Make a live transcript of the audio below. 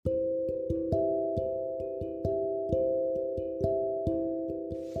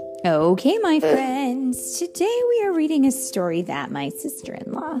Okay, my friends, today we are reading a story that my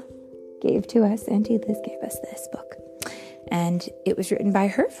sister-in-law gave to us. Auntie Liz gave us this book, and it was written by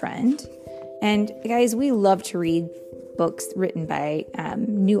her friend. And guys, we love to read books written by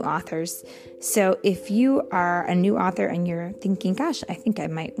new authors. So if you are a new author and you're thinking, gosh, I think I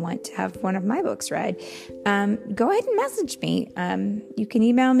might want to have one of my books read, go ahead and message me. You can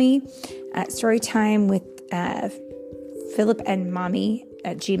email me at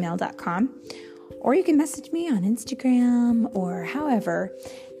storytimewithphilipandmommy@gmail.com, or you can message me on Instagram or however,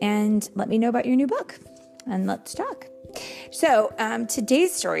 and let me know about your new book, and let's talk. So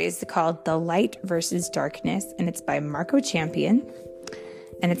today's story is called The Light versus Darkness, and it's by Marco Champion,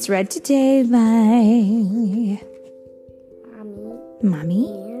 and it's read today by Mommy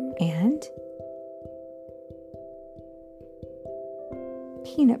and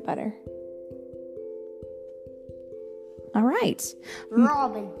Peanut Butter. All right.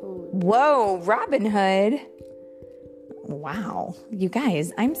 Robin Hood. Whoa, Robin Hood. Wow. You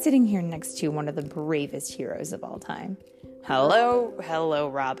guys, I'm sitting here next to one of the bravest heroes of all time. Hello,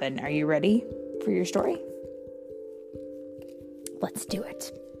 Robin. Are you ready for your story? Let's do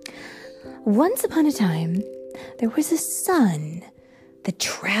it. Once upon a time, there was a sun that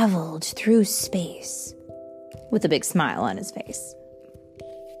traveled through space with a big smile on his face.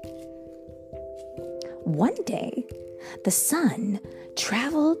 One day, the sun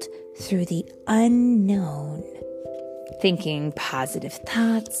traveled through the unknown, thinking positive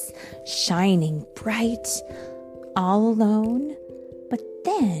thoughts, shining bright, all alone. But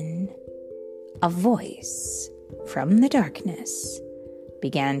then a voice from the darkness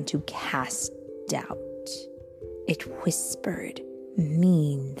began to cast doubt. It whispered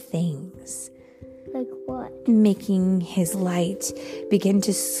mean things. Like what? Making his light begin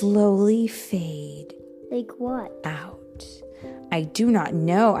to slowly fade. Like what? Out. I do not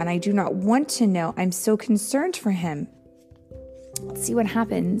know, and I do not want to know. I'm so concerned for him. Let's see what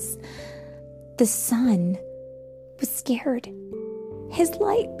happens. The sun was scared. His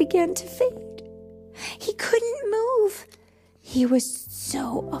light began to fade. He couldn't move. He was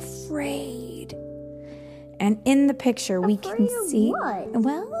so afraid. And in the picture, we can see. What?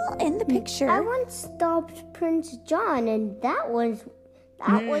 Well, in the picture, I once stopped Prince John, and that wasn't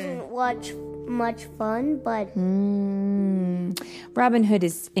much fun. But Robin Hood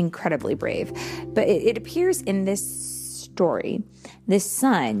is incredibly brave. But it appears in this story, this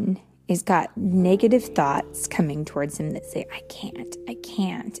sun has got negative thoughts coming towards him that say, I can't,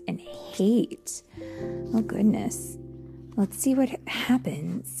 and hate. Oh, goodness. Let's see what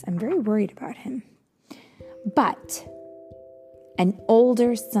happens. I'm very worried about him. But an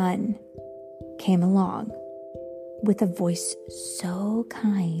older son came along with a voice so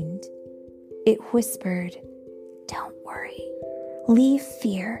kind. It whispered, don't worry. Leave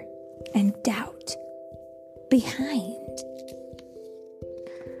fear and doubt behind.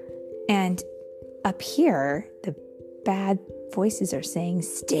 And up here, the bad voices are saying,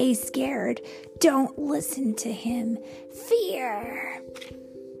 stay scared. Don't listen to him. Fear.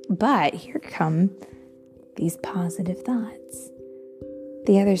 But here come these positive thoughts.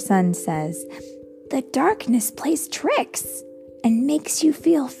 The other son says, the darkness plays tricks and makes you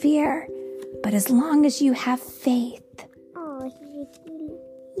feel fear. But as long as you have faith,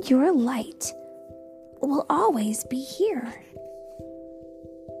 your light will always be here.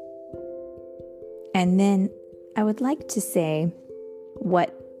 And then I would like to say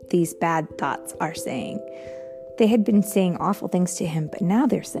what these bad thoughts are saying. They had been saying awful things to him, but now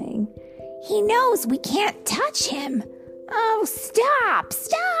they're saying, he knows we can't touch him. Oh, stop.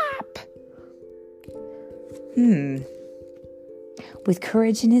 With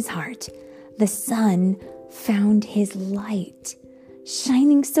courage in his heart, the sun found his light,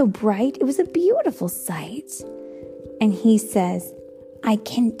 shining so bright, it was a beautiful sight. And he says, I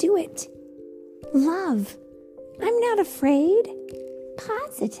can do it. Love, I'm not afraid.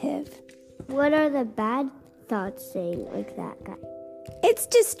 Positive. What are the bad thoughts saying like that guy? It's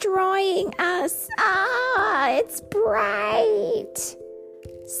destroying us. It's bright.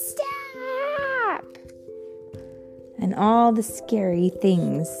 Stop. And all the scary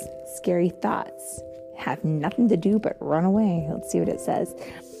things, scary thoughts, have nothing to do but run away. Let's see what it says.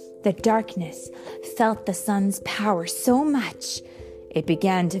 The darkness felt the sun's power so much, it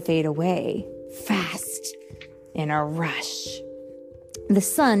began to fade away fast in a rush. The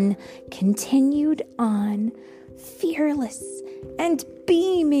sun continued on, fearless and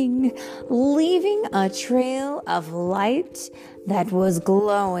beaming, leaving a trail of light that was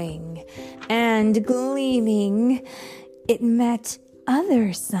glowing and gleaming. It met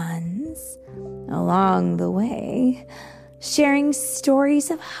other suns along the way, sharing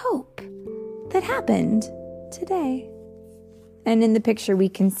stories of hope that happened today. And in the picture, we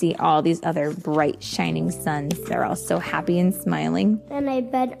can see all these other bright, shining suns. They're all so happy and smiling. And I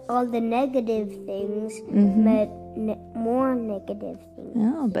bet all the negative things meant more negative things.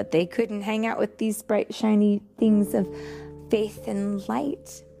 Oh, but they couldn't hang out with these bright, shiny things of faith and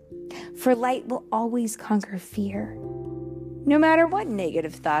light. For light will always conquer fear, no matter what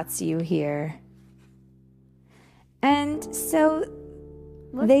negative thoughts you hear. And so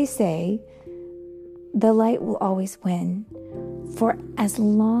they say the light will always win. For as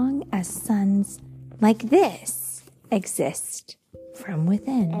long as suns like this exist from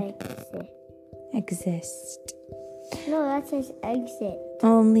within. Exist. No, that says exit.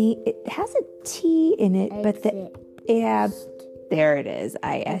 Only it has a T in it, but there it is.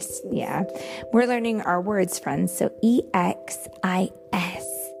 I-S. Yeah. We're learning our words, friends. So E-X-I-S-T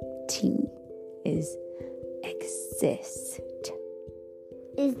is exist.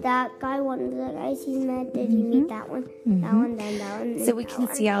 Is that guy one of the guys he met? Did he meet that one? That one, then that one. So we can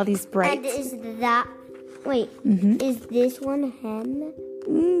see all these bright. And is that... Wait. Is this one him?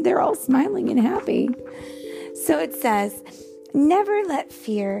 They're all smiling and happy. So it says, never let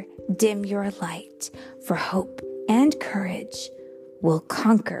fear dim your light, for hope and courage will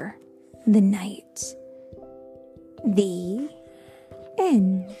conquer the night. The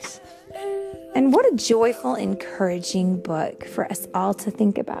end. And what a joyful, encouraging book for us all to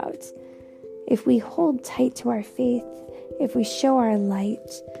think about. If we hold tight to our faith, if we show our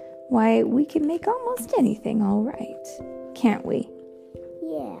light, why, we can make almost anything all right, can't we?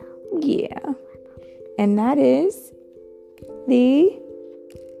 Yeah. Yeah. And that is the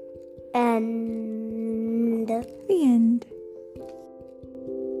And... end.